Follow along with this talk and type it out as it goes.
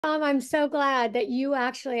I'm so glad that you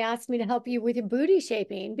actually asked me to help you with your booty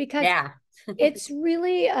shaping because Yeah. it's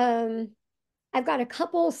really I've got a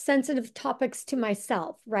couple sensitive topics to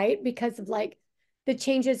myself, right? Because of like the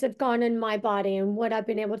changes that have gone in my body and what I've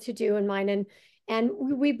been able to do in mine. And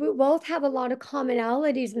we both have a lot of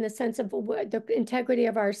commonalities in the sense of the integrity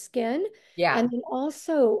of our skin. Yeah. And then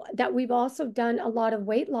also that we've also done a lot of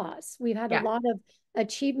weight loss. We've had a Yeah. lot of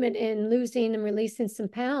achievement in losing and releasing some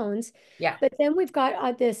pounds. Yeah. But then we've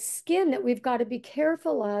got this skin that we've got to be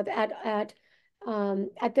careful of at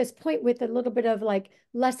this point with a little bit of like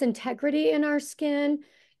less integrity in our skin.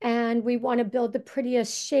 And we want to build the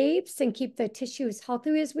prettiest shapes and keep the tissue as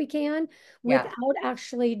healthy as we can Yeah. without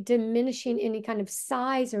actually diminishing any kind of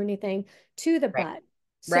size or anything to the Right. butt.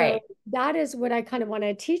 So Right. that is what I kind of want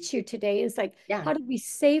to teach you today is like Yeah. how to be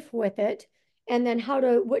safe with it and then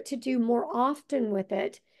what to do more often with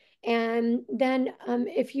it. And then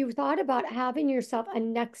if you thought about having yourself a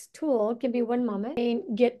next tool, give me one moment,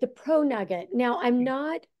 and get the Pro Nugget. Now,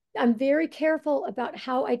 I'm very careful about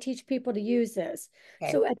how I teach people to use this.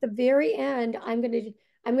 Okay. So at the very end, I'm going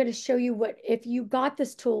to show you what, if you got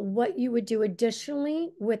this tool, what you would do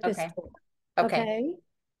additionally with this Okay. tool. Okay. Okay.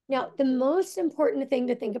 Now, the most important thing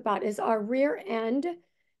to think about is our rear end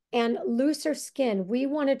and looser skin. We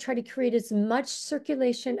want to try to create as much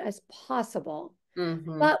circulation as possible,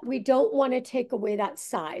 Mm-hmm. but we don't want to take away that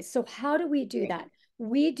size. So how do we do Okay. that?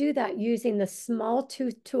 We do that using the small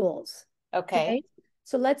tooth tools. Okay. Okay.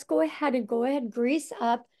 So let's go ahead and grease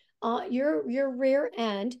up your rear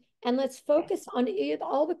end and let's focus on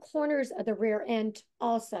all the corners of the rear end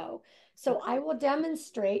also. So Okay. I will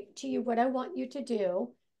demonstrate to you what I want you to do.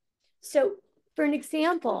 So for an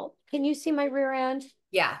example, can you see my rear end?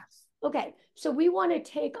 Yeah. Okay. So we want to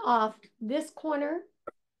take off this corner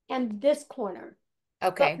and this corner, but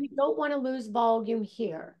Okay. we don't want to lose volume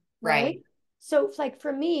here, right? Right. So it's like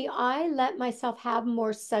for me, I let myself have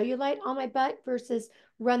more cellulite on my butt versus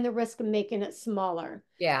run the risk of making it smaller.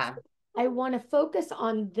 Yeah. I want to focus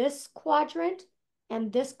on this quadrant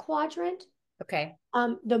and this quadrant Okay.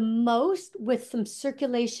 the most with some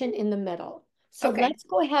circulation in the middle. So Okay. let's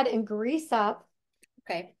go ahead and grease up.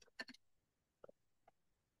 Okay.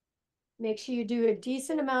 Make sure you do a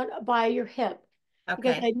decent amount by your hip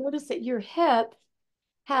because I Okay. noticed that your hip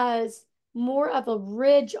has more of a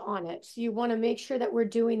ridge on it. So you want to make sure that we're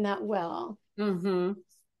doing that well. Mm-hmm.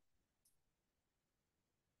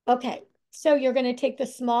 Okay, so you're going to take the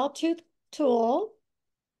small tooth tool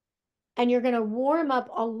and you're going to warm up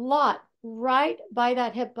a lot right by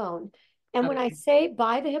that hip bone. And when I Okay. say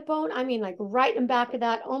by the hip bone, I mean like right in back of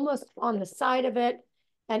that, almost on the side of it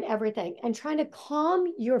and everything. And trying to calm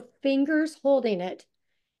your fingers holding it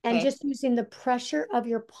and Okay. just using the pressure of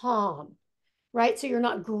your palm, right? So you're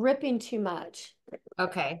not gripping too much.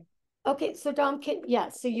 Okay. Okay, so Dom can,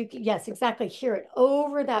 yes, so yes, exactly. Hear it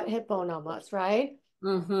over that hip bone almost, right?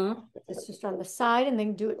 Mm-hmm. It's just on the side and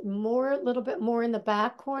then do it more, a little bit more in the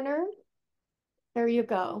back corner. There you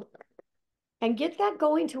go. And get that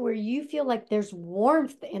going to where you feel like there's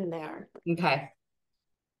warmth in there. Okay.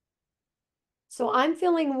 So I'm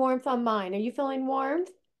feeling warmth on mine. Are you feeling warmth?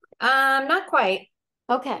 Not quite.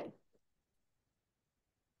 Okay.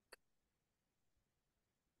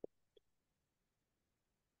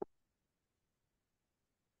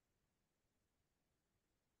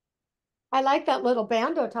 I like that little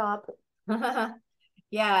bandeau top.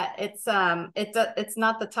 Yeah, it's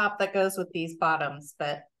not the top that goes with these bottoms,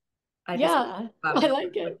 but I just Yeah, I bottoms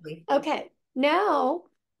like it. quickly. Okay, now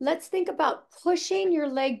let's think about pushing your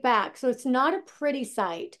leg back. So it's not a pretty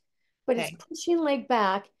sight, but it's Okay. pushing leg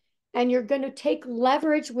back, and you're going to take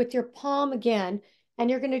leverage with your palm again, and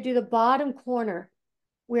you're going to do the bottom corner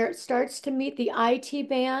where it starts to meet the IT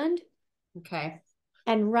band Okay.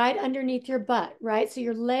 and right underneath your butt, right? So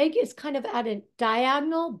your leg is kind of at a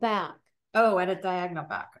diagonal back. Oh, at a diagonal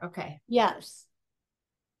back. Okay. Yes.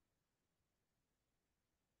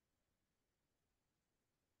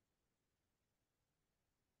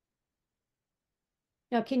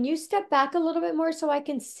 Now, can you step back a little bit more so I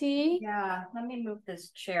can see? Yeah, let me move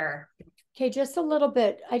this chair. Okay, just a little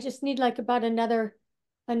bit. I just need like about another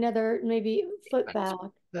maybe foot back.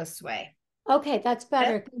 This way. Okay, that's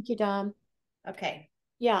better. Yep. Thank you, Dom. Okay.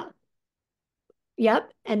 Yeah.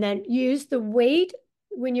 Yep. And then use the weight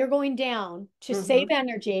when you're going down to save Mm-hmm.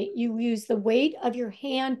 energy. You use the weight of your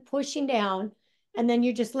hand pushing down, and then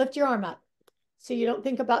you just lift your arm up. So you don't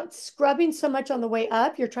think about scrubbing so much on the way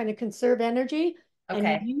up. You're trying to conserve energy and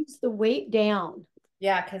Okay. use the weight down.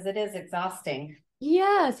 Yeah, because it is exhausting.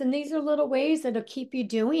 Yes, and these are little ways that'll keep you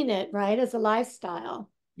doing it, right, as a lifestyle.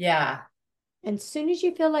 Yeah. And as soon as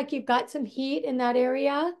you feel like you've got some heat in that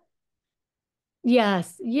area,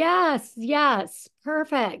 Yes, yes, yes.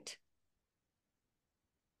 Perfect.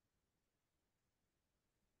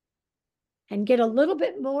 And get a little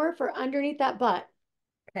bit more for underneath that butt,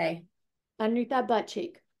 Okay. underneath that butt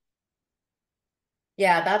cheek.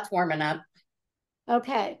 Yeah, that's warming up.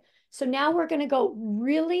 Okay. So now we're going to go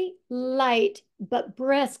really light but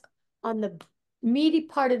brisk on the meaty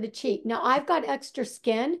part of the cheek. Now I've got extra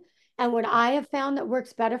skin, and what I have found that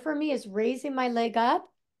works better for me is raising my leg up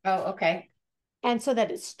Oh, okay. and so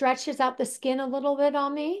that it stretches out the skin a little bit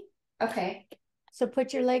on me. Okay. So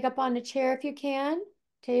put your leg up on the chair if you can,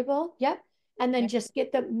 table. Yep. And then just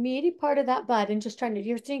get the meaty part of that butt and just trying to,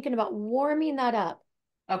 you're thinking about warming that up,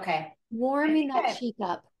 Okay. I warming think that cheek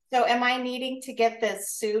up. so am I needing to get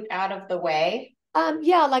this suit out of the way?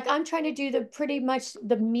 Yeah, like I'm trying to do the pretty much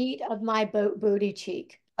the meat of my booty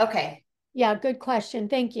cheek. Okay. Yeah, good question.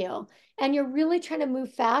 Thank you. And you're really trying to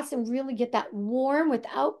move fast and really get that warm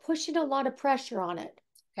without pushing a lot of pressure on it.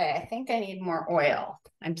 Okay. I think I need more oil.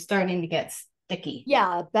 I'm starting to get sticky.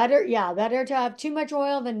 Yeah, better. Yeah, better to have too much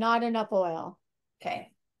oil than not enough oil.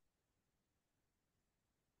 Okay.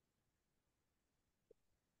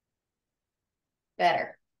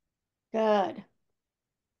 Better. Good.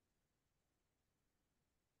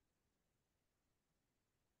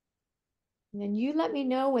 And then you let me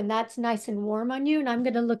know when that's nice and warm on you, and I'm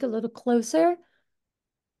going to look a little closer.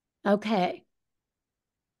 Okay.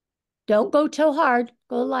 Don't go too hard.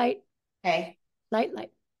 Go light, Okay. light,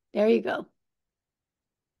 light. There you go.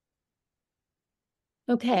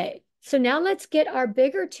 Okay. So now let's get our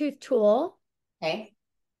bigger tooth tool Okay.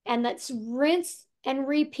 and let's rinse and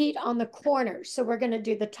repeat on the corners. So we're going to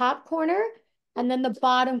do the top corner and then the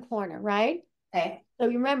bottom corner, right? Okay. So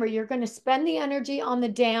remember, you're going to spend the energy on the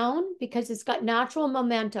down because it's got natural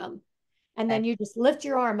momentum. And Okay. then you just lift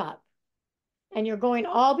your arm up and you're going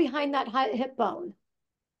all behind that hip bone.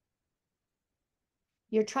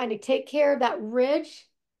 You're trying to take care of that ridge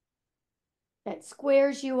that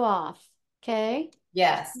squares you off. Okay.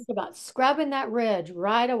 Yes. Think about scrubbing that ridge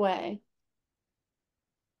right away.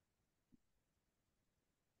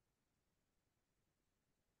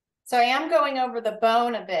 So I am going over the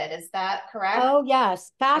bone a bit. Is that correct? Oh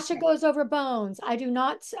yes, fascia Okay. goes over bones. I do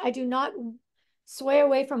not sway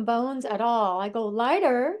away from bones at all. I go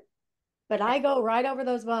lighter, but I go right over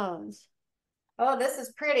those bones. Oh, this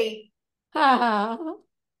is pretty. Good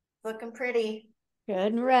Looking pretty.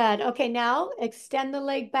 and red. Okay, now extend the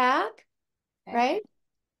leg back, Okay. right?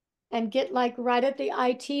 And get like right at the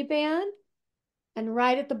IT band and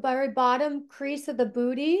right at the very bottom crease of the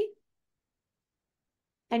booty.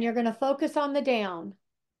 And you're going to focus on the down.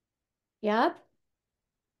 Yep.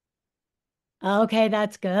 Okay,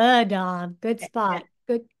 that's good, Dom. Good Yeah. spot.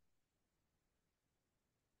 Good.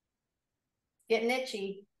 Getting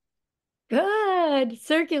itchy. Good.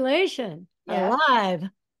 Circulation. Yeah. Alive.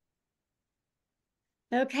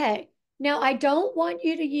 Okay. Now, I don't want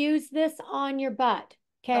you to use this on your butt.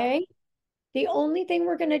 Okay. Okay. The only thing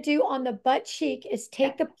we're going to do on the butt cheek is Yeah.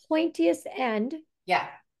 take the pointiest end Yeah.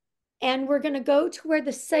 and we're going to go to where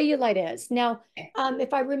the cellulite is. Now, Okay.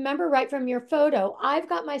 if I remember right from your photo, I've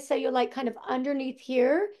got my cellulite kind of underneath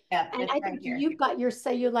here. Yeah. And It's I right think here. you've got your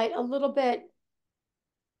cellulite a little bit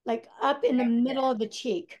like up in the Right middle here. of the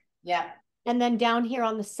cheek Yeah. and then down here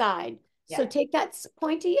on the side. So Yeah. take that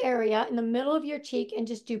pointy area in the middle of your cheek and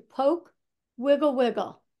just do poke, wiggle,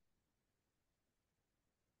 wiggle.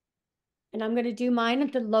 And I'm going to do mine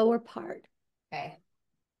at the lower part. Okay.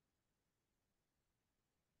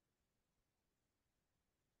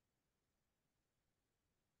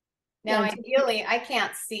 Yeah. Now, ideally, I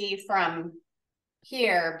can't see from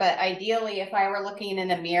here, but ideally, if I were looking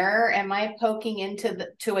in a mirror, am I poking into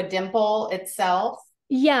to a dimple itself?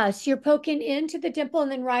 Yes, you're poking into the dimple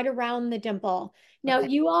and then right around the dimple. Now, Okay.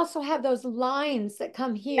 you also have those lines that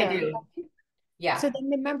come I here. do. So Yeah. then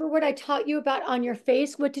remember what I taught you about on your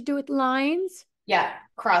face, what to do with lines? Yeah.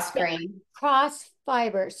 Cross Yeah. grain. Cross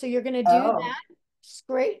fiber. So you're going to do Oh, that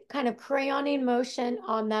straight kind of crayoning motion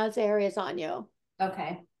on those areas on you.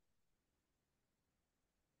 okay.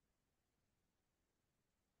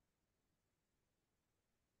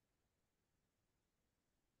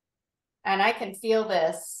 And I can feel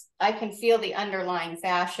this. I can feel the underlying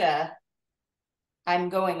fascia. I'm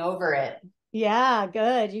going over it. Yeah,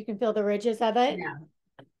 good. You can feel the ridges of it.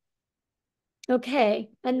 Yeah. Okay.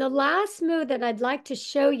 And the last move that I'd like to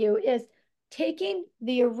show you is taking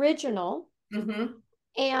the original Mm-hmm.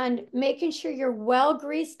 and making sure you're well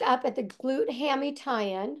greased up at the glute hammy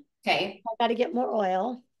tie-in. Okay. I got to get more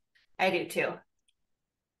oil. I do too.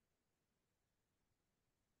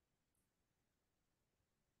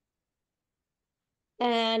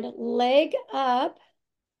 And leg up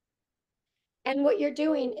And what you're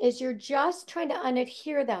doing is you're just trying to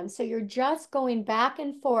unadhere them. So you're just going back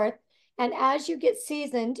and forth. And as you get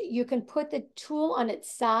seasoned, you can put the tool on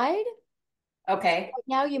its side. Okay.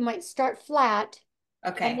 Now you might start flat.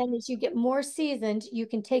 And Okay. then as you get more seasoned, you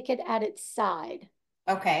can take it at its side.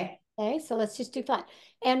 Okay. Okay, so let's just do flat.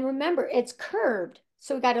 And remember, it's curved.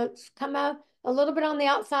 So we got to come out a little bit on the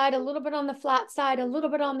outside, a little bit on the flat side, a little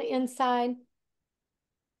bit on the inside.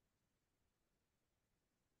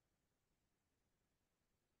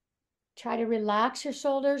 Try to relax your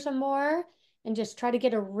shoulders some more and just try to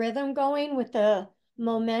get a rhythm going with the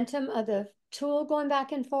momentum of the tool going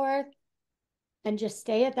back and forth. And just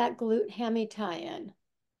stay at that glute hammy tie-in.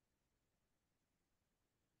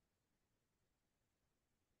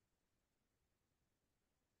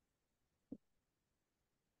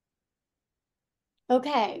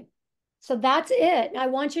 Okay, so that's it. I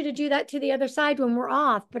want you to do that to the other side when we're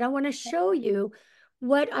off, but I want to show you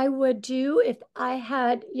what I would do if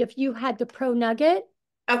you had the Pro Nugget.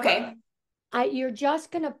 Okay. You're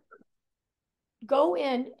just gonna go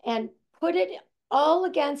in and put it all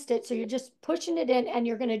against it. So you're just pushing it in and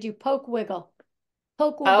you're gonna do poke Oh,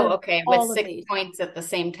 wiggle, okay. With all of 6 these. points at the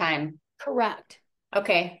same time. Correct.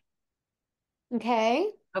 Okay. Okay.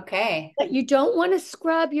 Okay. But you don't want to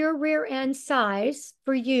scrub your rear end size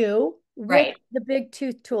for you with Right. the big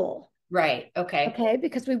tooth tool. Right. Okay. Okay,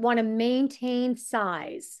 because we want to maintain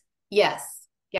size. Yes.